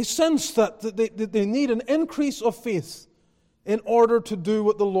 They sense that they need an increase of faith in order to do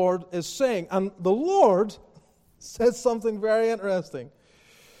what the Lord is saying. And the Lord says something very interesting.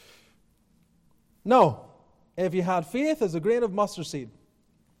 No, if you had faith as a grain of mustard seed.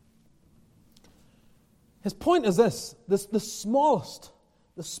 His point is this, the smallest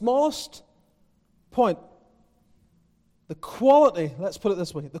point, the quality, let's put it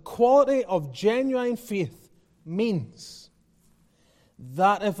this way, the quality of genuine faith means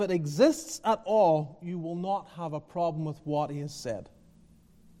that if it exists at all, you will not have a problem with what he has said.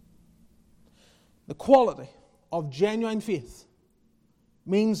 The quality of genuine faith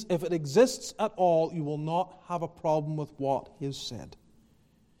means if it exists at all, you will not have a problem with what he has said.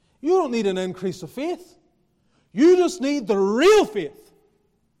 You don't need an increase of faith. You just need the real faith.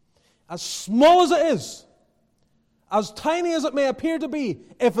 As small as it is, as tiny as it may appear to be,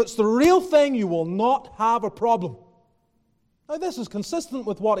 if it's the real thing, you will not have a problem. Now, this is consistent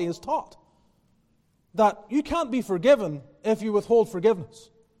with what he has taught, that you can't be forgiven if you withhold forgiveness.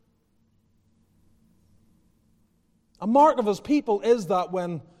 A mark of his people is that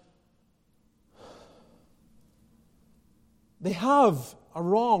when they have a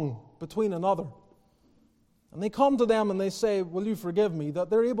wrong between another, and they come to them and they say, will you forgive me? That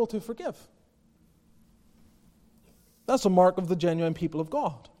they're able to forgive. That's a mark of the genuine people of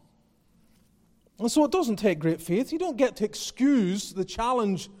God. And so it doesn't take great faith. You don't get to excuse the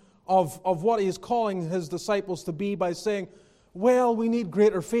challenge of what he is calling his disciples to be by saying, well, we need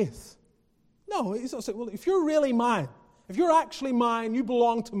greater faith. No, he's not saying, well, if you're really mine, if you're actually mine, you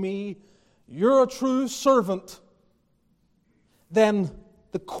belong to me, you're a true servant, then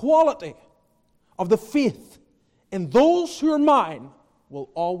the quality of the faith in those who are mine will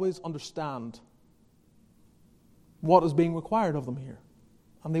always understand what is being required of them here.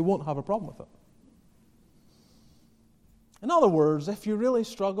 And they won't have a problem with it. In other words, if you really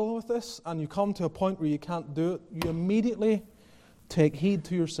struggle with this and you come to a point where you can't do it, you immediately take heed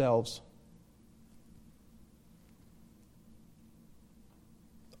to yourselves.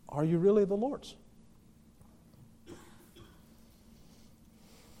 Are you really the Lord's?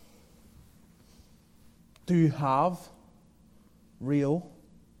 Do you have real,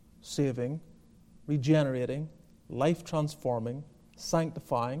 saving, regenerating, life-transforming,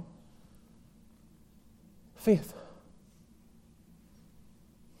 sanctifying faith?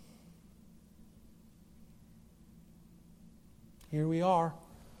 Here we are.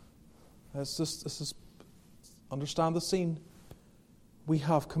 This is understand the scene. We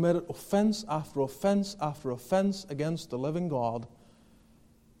have committed offense after offense after offense against the living God.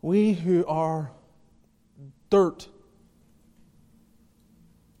 We who are dirt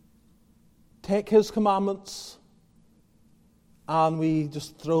take his commandments and we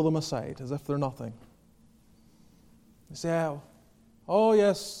just throw them aside as if they're nothing. We say, oh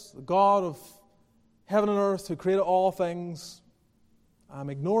yes, the God of heaven and earth who created all things, I'm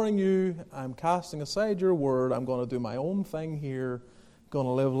ignoring you, I'm casting aside your word, I'm going to do my own thing here, going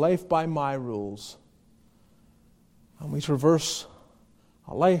to live life by my rules. And we traverse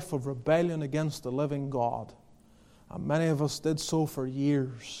a life of rebellion against the living God. And many of us did so for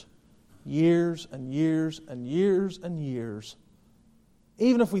years. Years and years and years and years.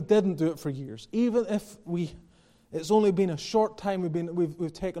 Even if we didn't do it for years. Even if it's only been a short time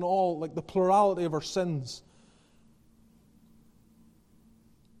we've taken all, like the plurality of our sins.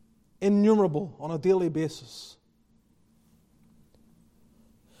 Innumerable on a daily basis.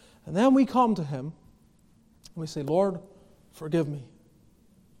 And then we come to Him and we say, Lord, forgive me.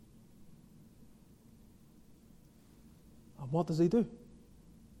 And what does He do?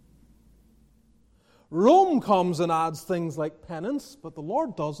 Rome comes and adds things like penance, but the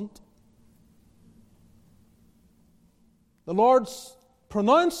Lord doesn't. The Lord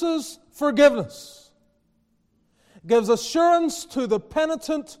pronounces forgiveness, gives assurance to the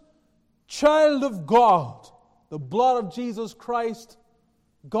penitent child of God. The blood of Jesus Christ,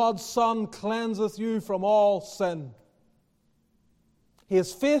 God's Son, cleanseth you from all sin. He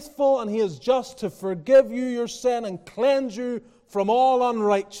is faithful and He is just to forgive you your sin and cleanse you from all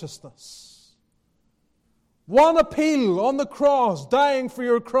unrighteousness. One appeal on the cross, dying for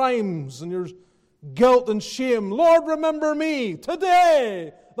your crimes and your guilt and shame. Lord, remember me.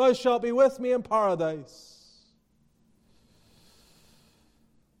 Today thou shalt be with me in paradise.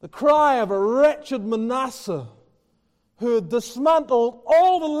 The cry of a wretched Manasseh who had dismantled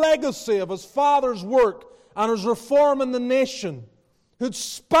all the legacy of his father's work and his reform in the nation, who'd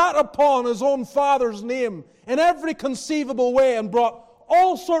spat upon his own father's name in every conceivable way and brought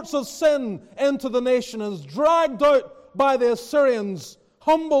all sorts of sin into the nation, is dragged out by the Assyrians,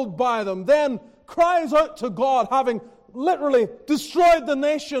 humbled by them, then cries out to God, having literally destroyed the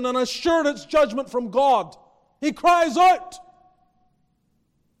nation and assured its judgment from God. He cries out.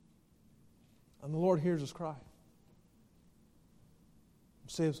 And the Lord hears his cry. And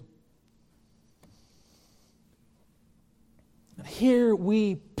saves him. And here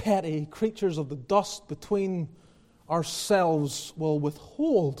we petty creatures of the dust between ourselves will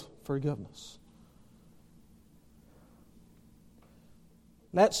withhold forgiveness.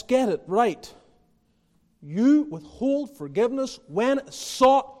 Let's get it right. You withhold forgiveness when it's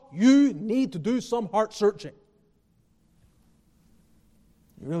sought. You need to do some heart searching.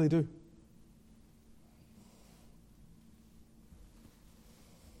 You really do.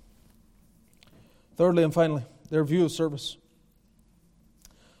 Thirdly and finally, their view of service.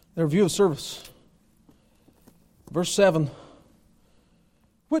 Their view of service. Verse 7.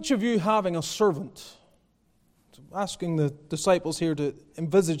 Which of you having a servant, asking the disciples here to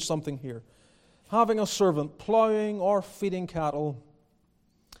envisage something here, having a servant plowing or feeding cattle,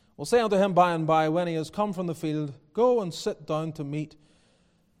 will say unto him by and by, when he has come from the field, go and sit down to meat,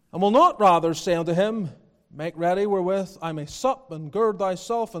 and will not rather say unto him, make ready wherewith I may sup, and gird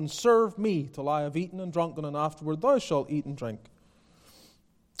thyself, and serve me till I have eaten and drunken, and afterward thou shalt eat and drink.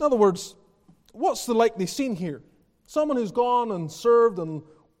 In other words, what's the likely scene here? Someone who's gone and served and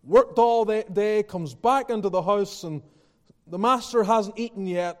worked all day comes back into the house and the master hasn't eaten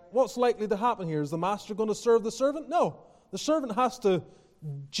yet. What's likely to happen here? Is the master going to serve the servant? No. The servant has to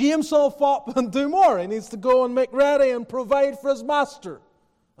gee himself up and do more. He needs to go and make ready and provide for his master.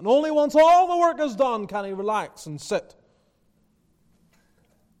 And only once all the work is done can he relax and sit.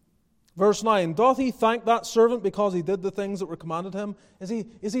 Verse 9, doth he thank that servant because he did the things that were commanded him?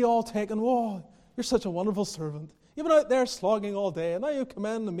 Is he all taken, whoa, you're such a wonderful servant. You've been out there slogging all day, and now you've come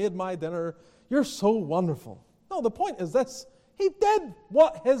in and made my dinner. You're so wonderful. No, the point is this. He did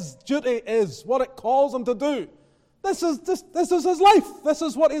what his duty is, what it calls him to do. This is his life. This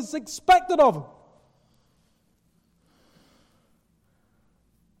is what is expected of him.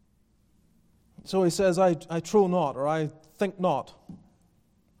 So he says, I trow not, or I think not.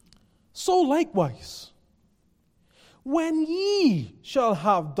 So likewise, when ye shall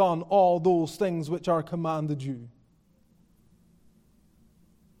have done all those things which are commanded you,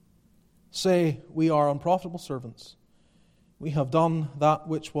 say, we are unprofitable servants. We have done that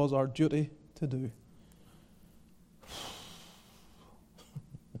which was our duty to do.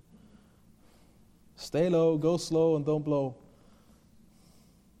 Stay low, go slow, and don't blow.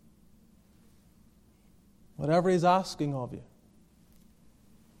 Whatever he's asking of you.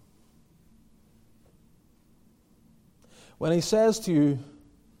 When he says to you,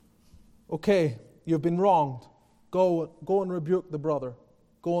 okay, you've been wronged. Go and rebuke the brother.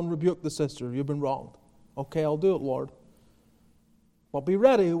 Go and rebuke the sister. You've been wronged. Okay, I'll do it, Lord. But be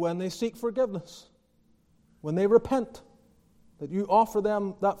ready when they seek forgiveness. When they repent, that you offer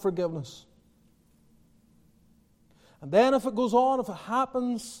them that forgiveness. And then if it goes on, if it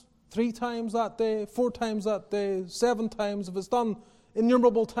happens 3 times that day, 4 times that day, 7 times, if it's done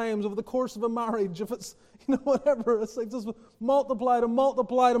innumerable times over the course of a marriage, if it's, whatever, it's like just multiplied and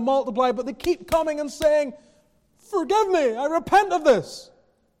multiplied and multiplied, but they keep coming and saying, Forgive me, I repent of this.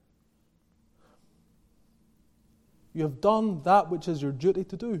 You have done that which is your duty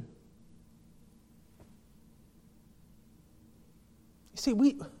to do. You see,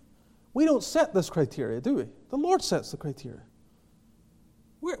 we don't set this criteria, do we? The Lord sets the criteria.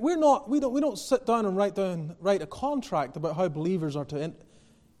 We don't sit down and write a contract about how believers are to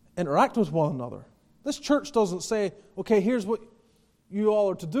interact with one another. This church doesn't say, okay, here's what you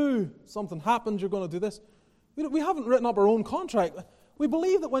all are to do. Something happens, you're going to do this. We haven't written up our own contract. We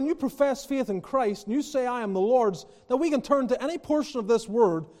believe that when you profess faith in Christ and you say, I am the Lord's, that we can turn to any portion of this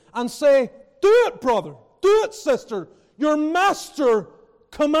word and say, do it, brother. Do it, sister. Your master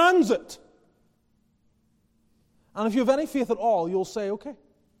commands it. And if you have any faith at all, you'll say, okay.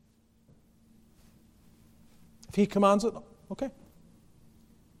 If he commands it, okay.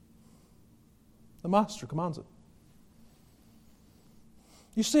 The master commands it.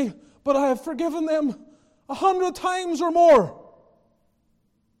 You say, but I have forgiven them 100 times or more.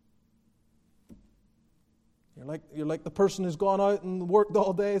 You're like the person who's gone out and worked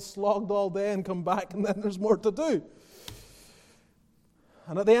all day, slogged all day, and come back, and then there's more to do.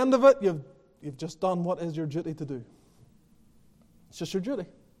 And at the end of it, you've just done what is your duty to do. It's just your duty.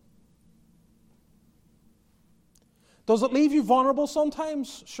 Does it leave you vulnerable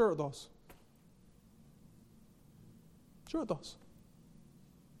sometimes? Sure it does. Sure it does.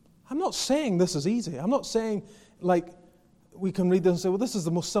 I'm not saying this is easy. I'm not saying like we can read this and say, well, this is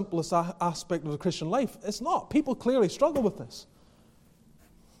the most simplest aspect of the Christian life. It's not. People clearly struggle with this.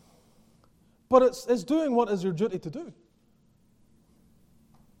 But it's doing what is your duty to do.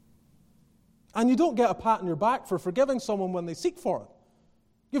 And you don't get a pat on your back for forgiving someone when they seek for it.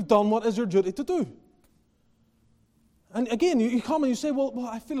 You've done what is your duty to do. And again, you come and you say, well,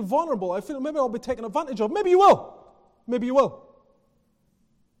 I feel vulnerable. I feel maybe I'll be taken advantage of. Maybe you will. Maybe you will.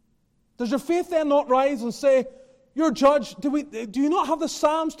 Does your faith then not rise and say, you're judge? Do you not have the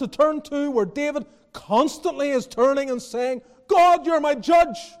Psalms to turn to where David constantly is turning and saying, God, you're my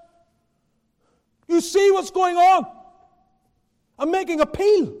judge. You see what's going on. I'm making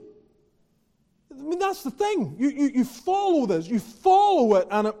appeal. I mean, that's the thing. You follow this. You follow it,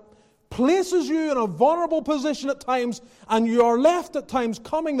 and it places you in a vulnerable position at times, and you are left at times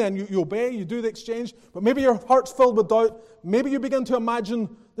coming then. You obey, you do the exchange, but maybe your heart's filled with doubt. Maybe you begin to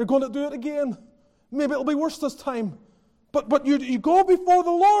imagine they're going to do it again. Maybe it'll be worse this time. But you go before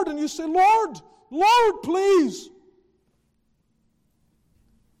the Lord and you say, Lord, please.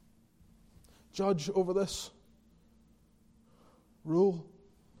 Judge over this. Rule,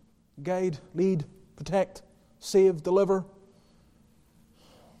 guide, lead, protect, save, deliver.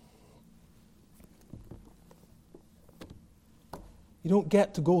 You don't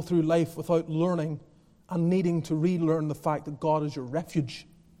get to go through life without learning and needing to relearn the fact that God is your refuge.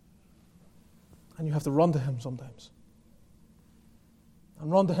 And you have to run to Him sometimes. And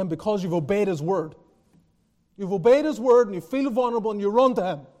run to Him because you've obeyed His word. You've obeyed His word and you feel vulnerable and you run to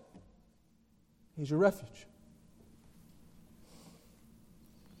Him. He's your refuge.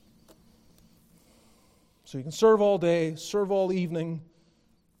 So you can serve all day, serve all evening,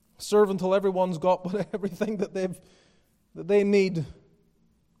 serve until everyone's got everything that they need.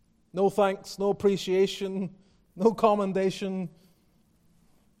 No thanks, no appreciation, no commendation.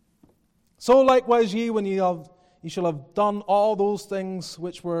 So likewise ye, when ye shall have done all those things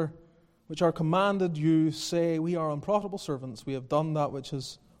which are commanded you, say, we are unprofitable servants. We have done that which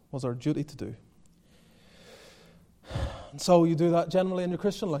was our duty to do. And so you do that generally in your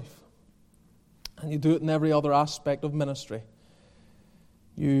Christian life. And you do it in every other aspect of ministry.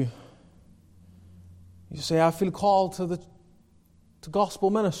 You say, I feel called to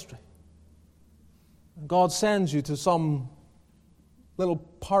gospel ministry. And God sends you to some little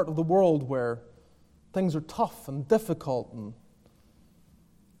part of the world where things are tough and difficult and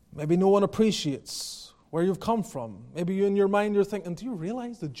maybe no one appreciates where you've come from. Maybe you in your mind you're thinking, do you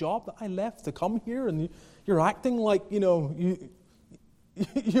realize the job that I left to come here? And you're acting like, you've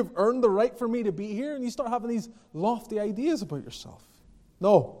earned the right for me to be here, and you start having these lofty ideas about yourself.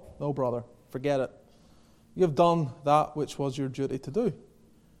 No, brother, forget it. You've done that which was your duty to do.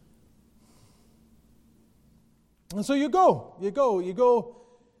 And so you go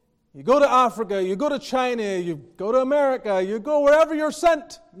to Africa, you go to China, you go to America, you go wherever you're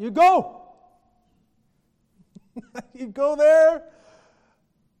sent, you go. You go there,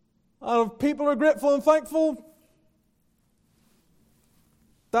 and if people are grateful and thankful,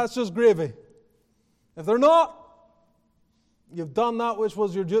 that's just gravy. If they're not, you've done that which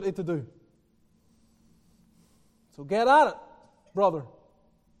was your duty to do. So get at it, brother.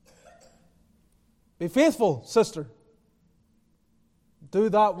 Be faithful, sister. Do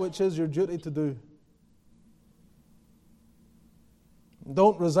that which is your duty to do.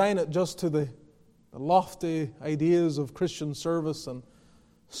 Don't resign it just to the lofty ideas of Christian service and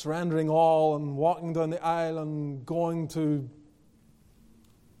surrendering all and walking down the aisle and going to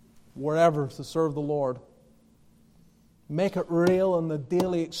wherever to serve the Lord. Make it real in the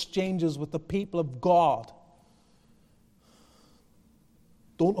daily exchanges with the people of God.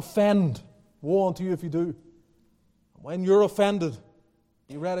 Don't offend. Woe unto you if you do. When you're offended,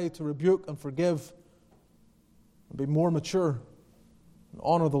 be ready to rebuke and forgive and be more mature and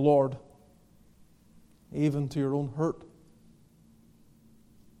honor the Lord, even to your own hurt.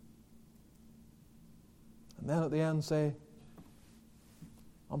 And then at the end say,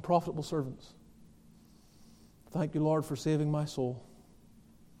 unprofitable servants, thank you, Lord, for saving my soul.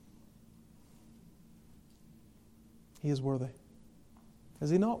 He is worthy. Is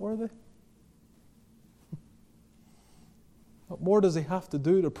he not worthy? What more does he have to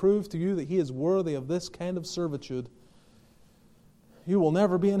do to prove to you that he is worthy of this kind of servitude? You will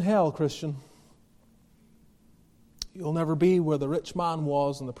never be in hell, Christian. You'll never be where the rich man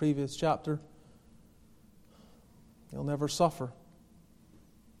was in the previous chapter. You'll never suffer.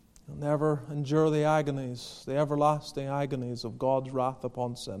 You'll never endure the agonies, the everlasting agonies of God's wrath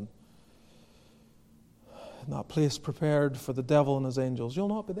upon sin. In that place prepared for the devil and his angels, you'll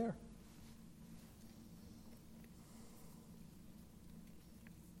not be there.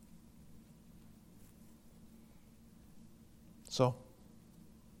 So,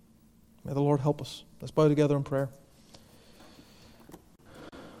 may the Lord help us. Let's bow together in prayer.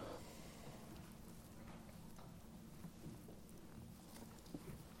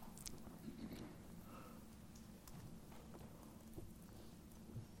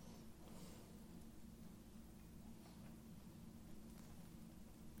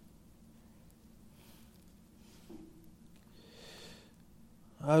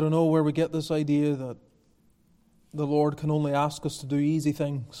 I don't know where we get this idea that the Lord can only ask us to do easy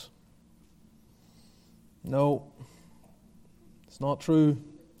things. No, it's not true.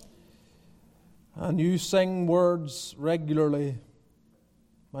 And you sing words regularly.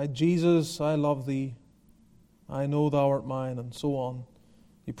 My Jesus, I love thee. I know thou art mine, and so on.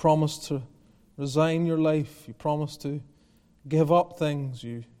 You promise to resign your life. You promise to give up things.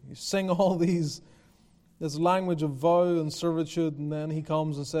 You sing all this language of vow and servitude, and then he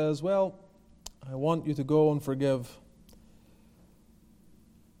comes and says, well, I want you to go and forgive.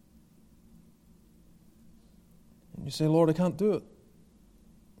 And you say, Lord, I can't do it.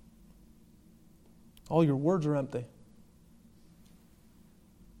 All your words are empty.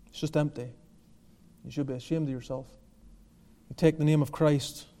 It's just empty. You should be ashamed of yourself. You take the name of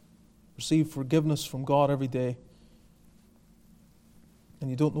Christ, receive forgiveness from God every day, and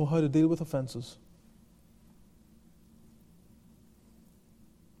you don't know how to deal with offenses.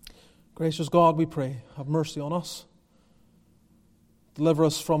 Gracious God, we pray, have mercy on us. Deliver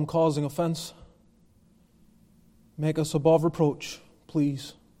us from causing offense. Make us above reproach,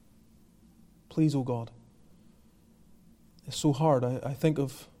 please. Please, O God. It's so hard. I think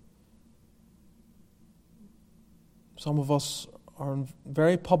of some of us are in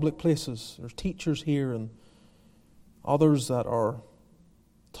very public places. There's teachers here and others that are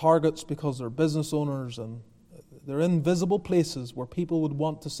targets because they're business owners, and they're in visible places where people would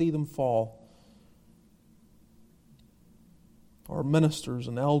want to see them fall. Or ministers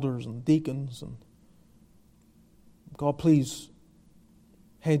and elders and deacons. And God, please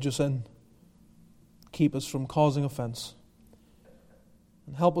hedge us in. Keep us from causing offense.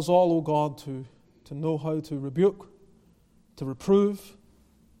 And help us all, O God, to know how to rebuke, to reprove,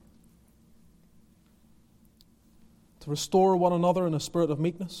 to restore one another in a spirit of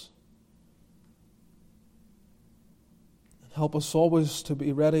meekness. Help us always to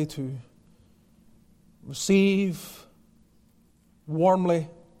be ready to receive warmly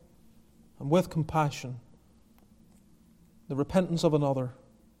and with compassion the repentance of another.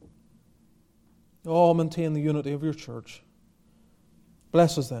 Oh, maintain the unity of your church.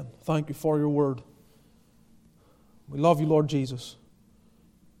 Bless us then. Thank you for your word. We love you, Lord Jesus.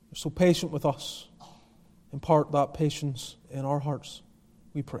 You're so patient with us. Impart that patience in our hearts,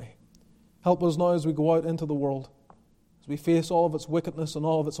 we pray. Help us now as we go out into the world, as we face all of its wickedness and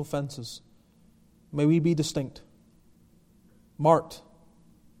all of its offenses. May we be distinct, marked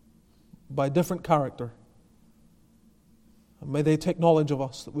by different character. And may they take knowledge of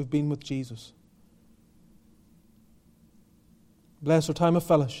us that we've been with Jesus. Bless our time of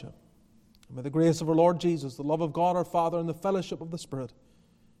fellowship. And may the grace of our Lord Jesus, the love of God our Father, and the fellowship of the Spirit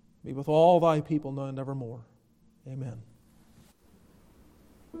be with all thy people now and evermore. Amen.